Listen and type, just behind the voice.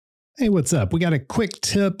Hey, what's up? We got a quick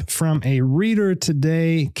tip from a reader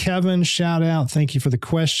today. Kevin, shout out. Thank you for the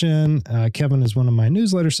question. Kevin is one of my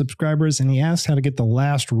newsletter subscribers, and he asked how to get the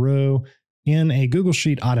last row in a Google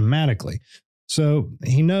Sheet automatically. So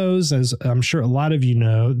he knows, as I'm sure a lot of you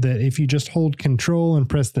know, that if you just hold Control and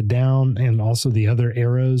press the down and also the other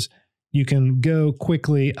arrows, you can go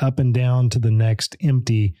quickly up and down to the next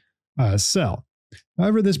empty cell.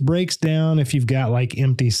 However, this breaks down if you've got like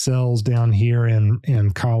empty cells down here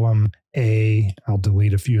in column A. I'll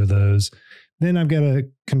delete a few of those. Then I've got to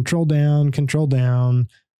control down, control down,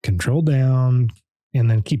 control down, and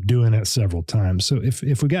then keep doing it several times. So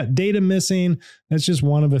if we got data missing, that's just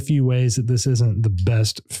one of a few ways that this isn't the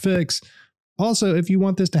best fix. Also, if you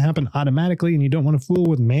want this to happen automatically and you don't want to fool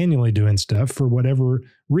with manually doing stuff for whatever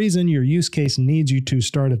reason your use case needs you to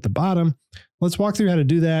start at the bottom, let's walk through how to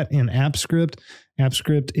do that in AppScript.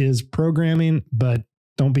 AppScript is programming, but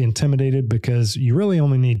don't be intimidated because you really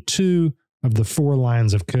only need 2 of the 4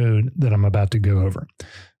 lines of code that I'm about to go over.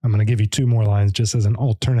 I'm going to give you 2 more lines just as an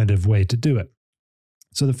alternative way to do it.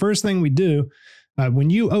 So the first thing we do,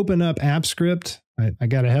 when you open up AppScript, I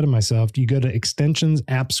got ahead of myself, you go to Extensions,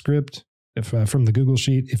 AppScript, from the Google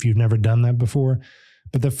Sheet if you've never done that before.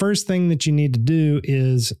 But the first thing that you need to do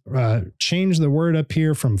is change the word up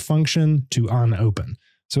here from function to onOpen.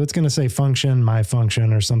 So it's going to say function, my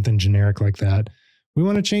function, or something generic like that. We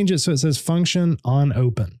want to change it so it says function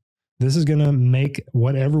onOpen. This is going to make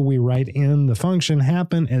whatever we write in the function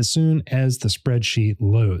happen as soon as the spreadsheet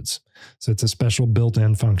loads. So it's a special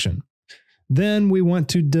built-in function. Then we want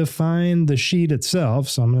to define the sheet itself.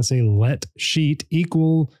 So I'm going to say let sheet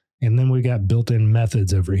equal, and then we got built-in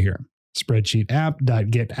methods over here. Spreadsheet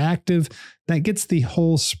app.getActive, that gets the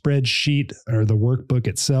whole spreadsheet or the workbook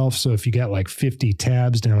itself. So if you got like 50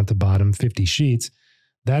 tabs down at the bottom, 50 sheets,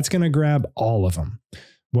 that's going to grab all of them.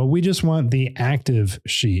 Well, we just want the active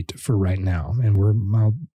sheet for right now. And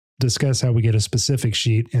I'll discuss how we get a specific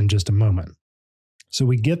sheet in just a moment. So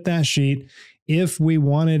we get that sheet. If we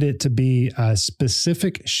wanted it to be a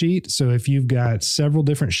specific sheet, so if you've got several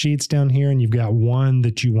different sheets down here and you've got one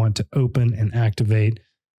that you want to open and activate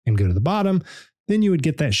and go to the bottom, then you would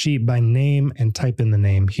get that sheet by name and type in the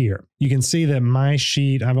name here. You can see that my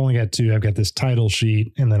sheet, I've only got 2. I've got this title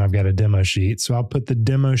sheet and then I've got a demo sheet. So I'll put the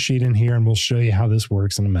demo sheet in here and we'll show you how this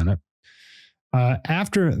works in a minute.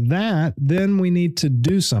 After that, then we need to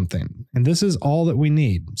do something. And this is all that we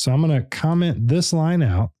need. So I'm going to comment this line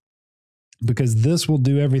out because this will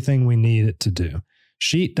do everything we need it to do.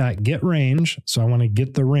 Sheet.getRange. So I want to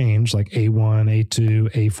get the range like A1,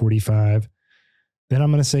 A2, A45. Then I'm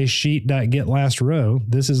going to say sheet.getLastRow.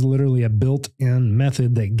 This is literally a built-in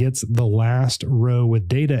method that gets the last row with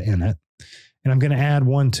data in it. And I'm going to add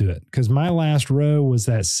 1 to it because my last row was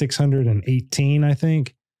that 618, I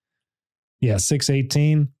think. Yeah,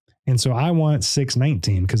 618. And so I want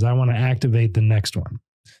 619 because I want to activate the next one.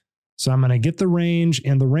 So I'm going to get the range,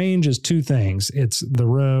 and the range is 2 things. It's the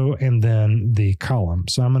row and then the column.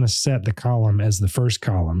 So I'm going to set the column as the first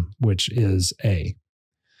column, which is A.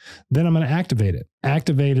 Then I'm going to activate it.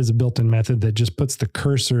 Activate is a built-in method that just puts the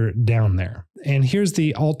cursor down there. And here's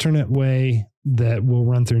the alternate way that we'll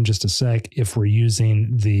run through in just a sec if we're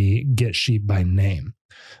using the get sheet by name.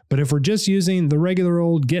 But if we're just using the regular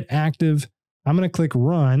old get active, I'm going to click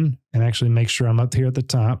run and actually make sure I'm up here at the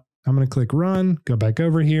top. I'm going to click run, go back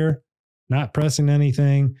over here, not pressing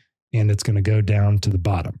anything, and it's going to go down to the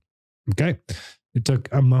bottom. Okay. It took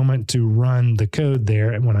a moment to run the code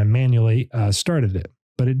there when I manually started it,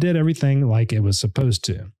 but it did everything like it was supposed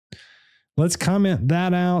to. Let's comment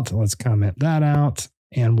that out. Let's comment that out,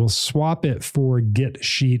 and we'll swap it for get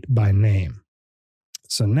sheet by name.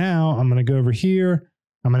 So now I'm going to go over here.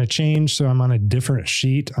 I'm going to change so I'm on a different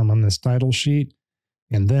sheet. I'm on this title sheet.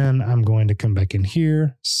 And then I'm going to come back in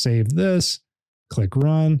here, save this, click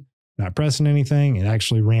run, not pressing anything. It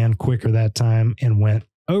actually ran quicker that time and went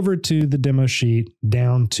over to the demo sheet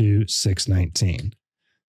down to 619.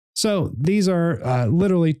 So these are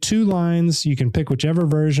literally 2 lines. You can pick whichever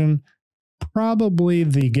version. Probably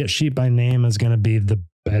the get sheet by name is going to be the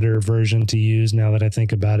better version to use now that I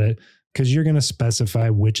think about it, because you're going to specify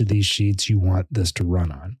which of these sheets you want this to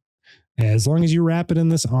run on. As long as you wrap it in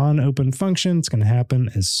this onOpen function, it's going to happen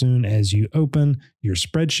as soon as you open your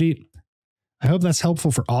spreadsheet. I hope that's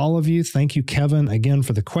helpful for all of you. Thank you, Kevin, again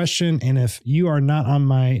for the question. And if you are not on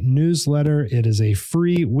my newsletter, it is a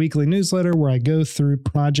free weekly newsletter where I go through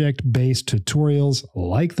project-based tutorials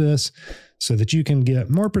like this so that you can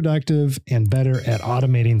get more productive and better at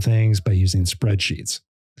automating things by using spreadsheets.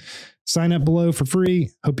 Sign up below for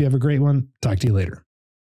free. Hope you have a great one. Talk to you later.